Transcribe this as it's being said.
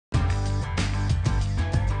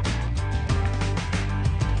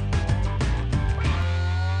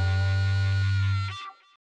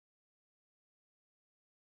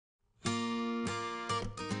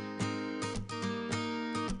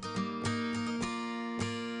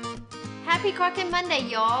Happy Crockin' Monday,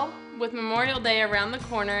 y'all. With Memorial Day around the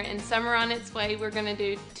corner and summer on its way, we're going to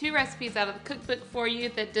do 2 recipes out of the cookbook for you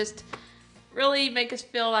that just really make us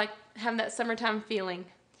feel like having that summertime feeling.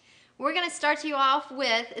 We're going to start you off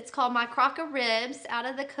with, it's called my Crock O Ribs out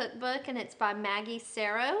of the cookbook, and it's by Maggie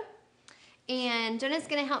Cerro. And Jenna's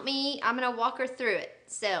going to help me. I'm going to walk her through it.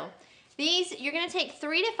 So these, you're going to take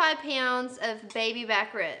 3 to 5 pounds of baby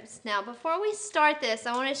back ribs. Now before we start this,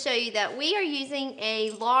 I want to show you that we are using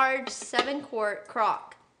a large 7-quart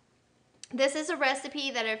crock. This is a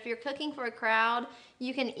recipe that if you're cooking for a crowd,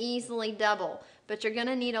 you can easily double, but you're going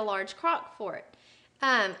to need a large crock for it.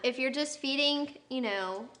 If you're just feeding,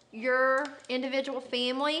 your individual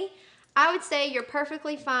family, I would say you're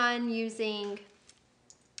perfectly fine using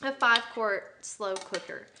a 5-quart slow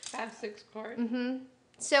cooker. 5-6 quart.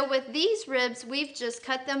 So with these ribs, we've just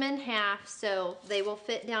cut them in half so they will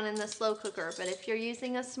fit down in the slow cooker. But if you're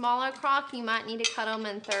using a smaller crock, you might need to cut them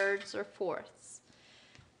in 1/3 or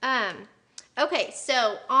 4ths. Okay,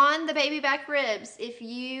 so on the baby back ribs, if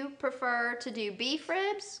you prefer to do beef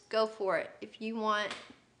ribs, go for it. If you want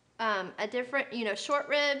a different, short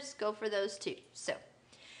ribs, go for those too. So,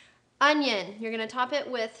 onion, you're gonna top it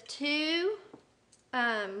with 2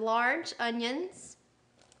 large onions.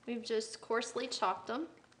 We've just coarsely chopped them.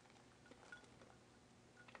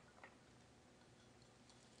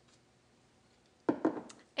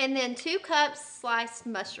 And then 2 cups sliced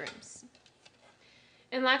mushrooms.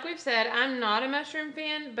 And like we've said, I'm not a mushroom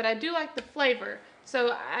fan, but I do like the flavor.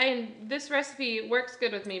 So this recipe works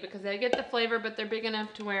good with me because I get the flavor, but they're big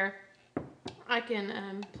enough to where I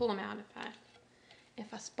can pull them out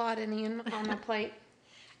if I spot any on my plate.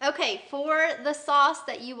 Okay, for the sauce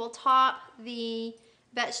that you will top the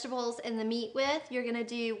vegetables and the meat with, you're gonna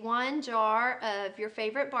do 1 jar of your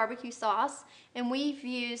favorite barbecue sauce, and we've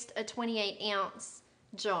used a 28-ounce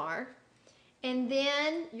jar. And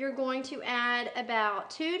then you're going to add about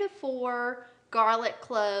 2 to 4 garlic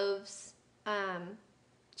cloves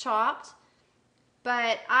chopped,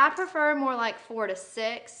 but I prefer more like 4 to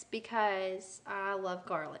 6 because I love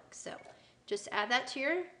garlic. So just add that to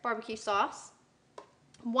your barbecue sauce.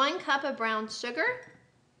 1 cup of brown sugar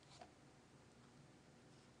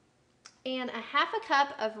and 1/2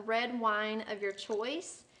 cup of red wine of your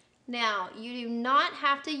choice. Now, you do not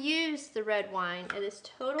have to use the red wine. It is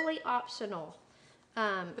totally optional.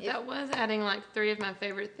 But that was adding like 3 of my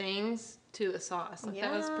favorite things to the sauce. Like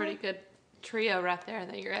that was a pretty good trio right there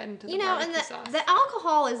that you're adding to the barbecue sauce. The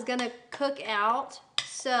alcohol is going to cook out.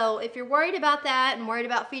 So if you're worried about that and worried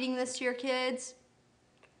about feeding this to your kids,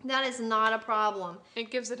 that is not a problem.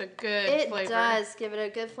 It gives it a good flavor. It does give it a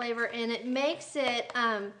good flavor, and it makes it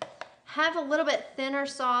have a little bit thinner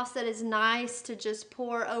sauce that is nice to just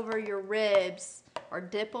pour over your ribs or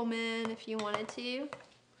dip them in if you wanted to.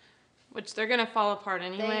 Which they're going to fall apart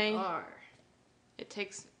anyway. They are. It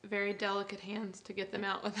takes very delicate hands to get them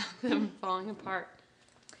out without them falling apart.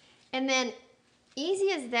 And then,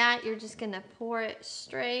 easy as that, you're just going to pour it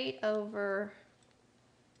straight over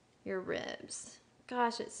your ribs.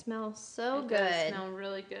 Gosh, it smells so good. It does smell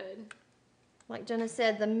really good. Like Jenna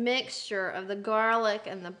said, the mixture of the garlic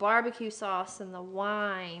and the barbecue sauce and the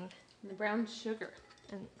wine. And the brown sugar.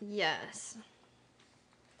 And yes.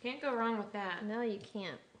 Can't go wrong with that. No, you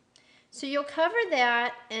can't. So you'll cover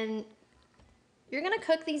that, and you're going to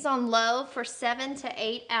cook these on low for 7 to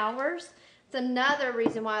 8 hours. It's another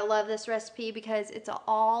reason why I love this recipe, because it's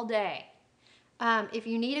all day. If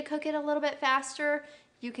you need to cook it a little bit faster,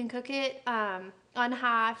 you can cook it on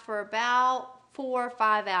high for about 4 or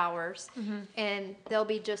 5 hours, and they'll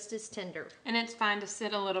be just as tender. And it's fine to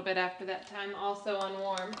sit a little bit after that time, also on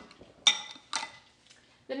warm.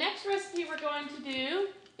 The next recipe we're going to do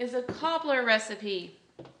is a cobbler recipe.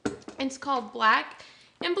 It's called Black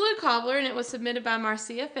and Blue Cobbler, and it was submitted by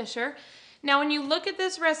Marcia Fisher. Now, when you look at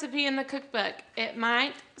this recipe in the cookbook, it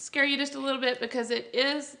might scare you just a little bit because it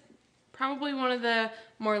is probably one of the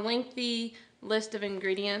more lengthy list of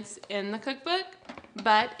ingredients in the cookbook,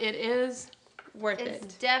 but it is worth it.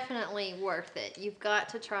 It's definitely worth it. You've got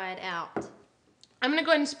to try it out. I'm going to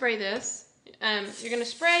go ahead and spray this. You're going to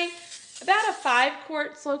spray about a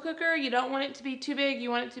 5-quart slow cooker. You don't want it to be too big. You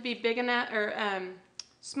want it to be big enough, or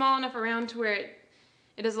small enough around to where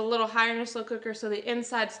it is a little higher in a slow cooker so the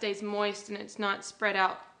inside stays moist and it's not spread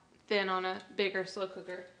out thin on a bigger slow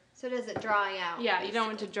cooker. So does it dry out? Yeah, basically. You don't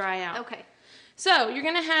want it to dry out. Okay. So you're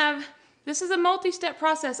going to have, this is a multi-step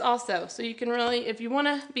process also. So you can really, if you want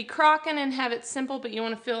to be crocking and have it simple, but you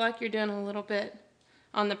want to feel like you're doing a little bit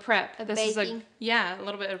on the prep. Of this baking? Is a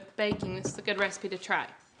little bit of baking. This is a good recipe to try.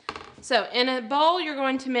 So in a bowl, you're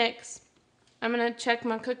going to mix, I'm going to check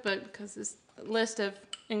my cookbook because this list of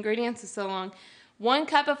ingredients is so long. 1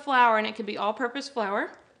 cup of flour, and it could be all-purpose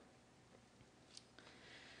flour.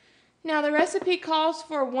 Now the recipe calls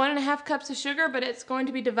for 1.5 cups of sugar, but it's going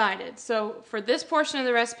to be divided. So for this portion of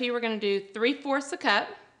the recipe, we're going to do 3/4 a cup.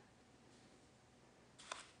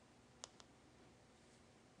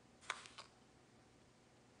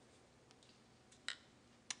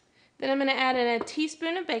 Then I'm going to add in a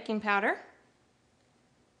teaspoon of baking powder,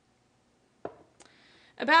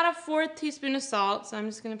 about a 1/4 teaspoon of salt, so I'm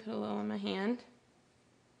just going to put a little in my hand,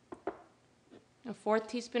 a 1/4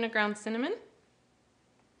 teaspoon of ground cinnamon,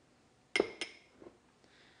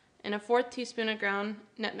 and a 1/4 teaspoon of ground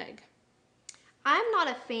nutmeg. I'm not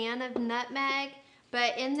a fan of nutmeg,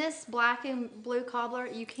 but in this black and blue cobbler,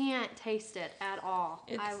 you can't taste it at all.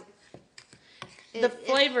 The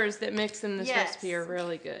flavors that mix in this recipe are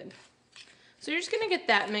really good. So you're just going to get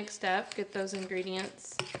that mixed up, get those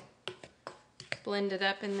ingredients blended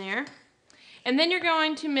up in there. And then you're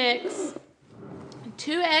going to mix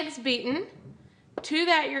 2 eggs beaten. To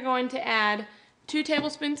that you're going to add 2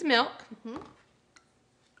 tablespoons of milk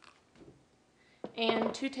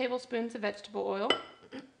and 2 tablespoons of vegetable oil.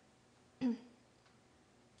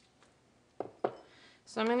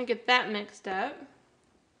 So I'm going to get that mixed up.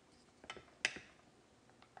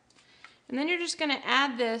 And then you're just going to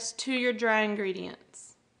add this to your dry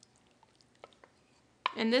ingredients.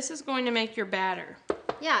 And this is going to make your batter.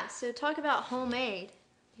 Yeah, so talk about homemade.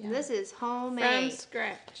 Yeah. This is homemade. From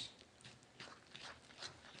scratch.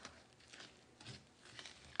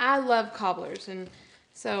 I love cobblers, and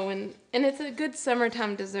it's a good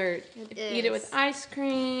summertime dessert. Eat it with ice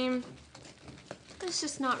cream. It's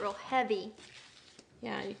just not real heavy.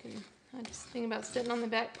 Yeah, you can. I just think about sitting on the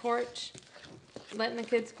back porch, letting the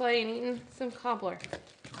kids play and eating some cobbler.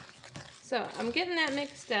 So I'm getting that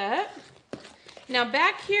mixed up. Now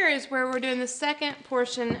back here is where we're doing the second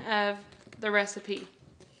portion of the recipe.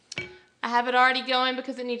 I have it already going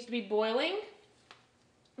because it needs to be boiling.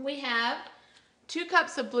 We have 2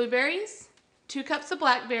 cups of blueberries, 2 cups of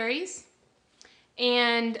blackberries,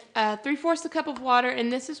 and 3/4 a cup of water,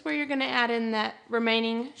 and this is where you're going to add in that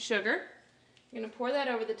remaining sugar. You're going to pour that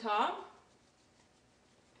over the top.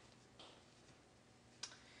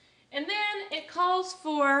 And then it calls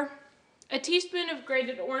for a teaspoon of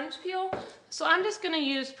grated orange peel, so I'm just going to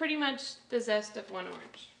use pretty much the zest of 1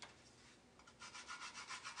 orange.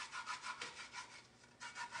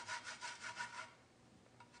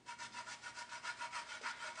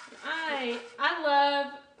 I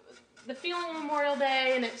love the feeling of Memorial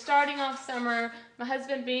Day, and it's starting off summer. My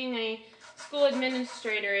husband being a school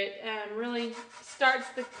administrator, it really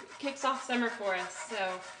kicks off summer for us.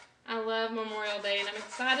 So I love Memorial Day, and I'm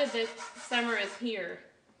excited that summer is here.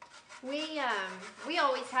 We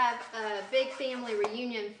always have a big family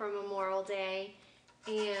reunion for Memorial Day,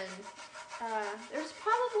 and there's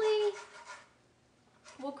probably,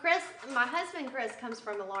 well, my husband Chris comes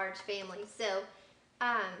from a large family, so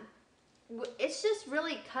it's just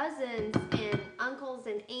really cousins and uncles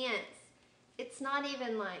and aunts. It's not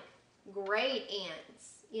even like great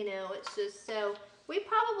aunts, you know, it's just, so we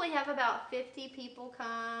probably have about 50 people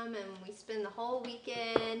come, and we spend the whole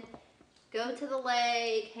weekend, go to the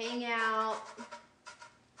lake, hang out,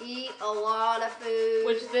 eat a lot of food.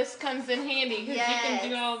 Which this comes in handy because you can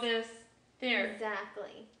do all this there.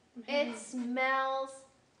 Exactly. It smells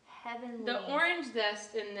heavenly. The orange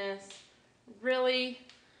zest in this really,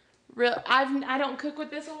 I don't cook with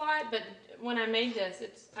this a lot, but when I made this,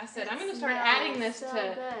 I said I'm going to start adding this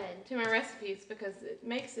to my recipes because it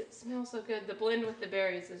makes it smell so good. The blend with the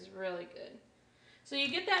berries is really good. So you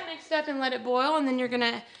get that mixed up and let it boil, and then you're going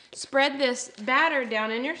to spread this batter down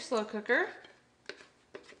in your slow cooker.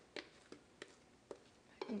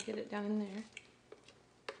 I can get it down in there.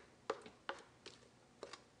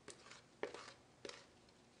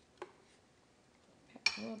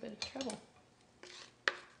 A little bit of trouble.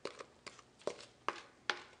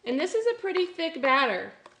 And this is a pretty thick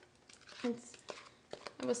batter.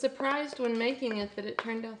 I was surprised when making it that it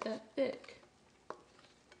turned out that thick.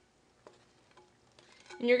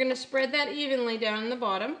 And you're going to spread that evenly down the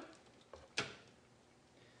bottom.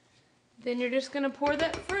 Then you're just going to pour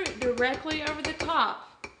that fruit directly over the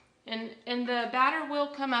top. And the batter will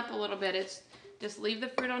come up a little bit. It's just leave the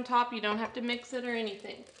fruit on top. You don't have to mix it or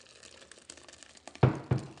anything.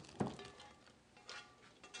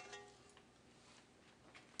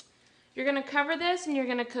 You're going to cover this and you're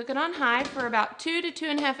going to cook it on high for about 2 to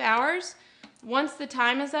 2.5 hours. Once the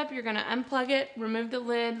time is up, you're going to unplug it, remove the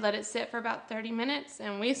lid, let it sit for about 30 minutes,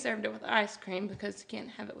 and we served it with ice cream because you can't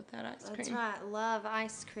have it without ice cream. That's right. Love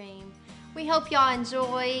ice cream. We hope y'all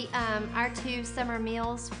enjoy our 2 summer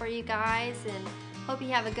meals for you guys, and hope you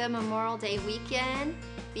have a good Memorial Day weekend.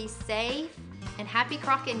 Be safe, And happy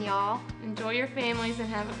crockin', y'all. Enjoy your families and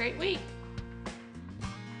have a great week.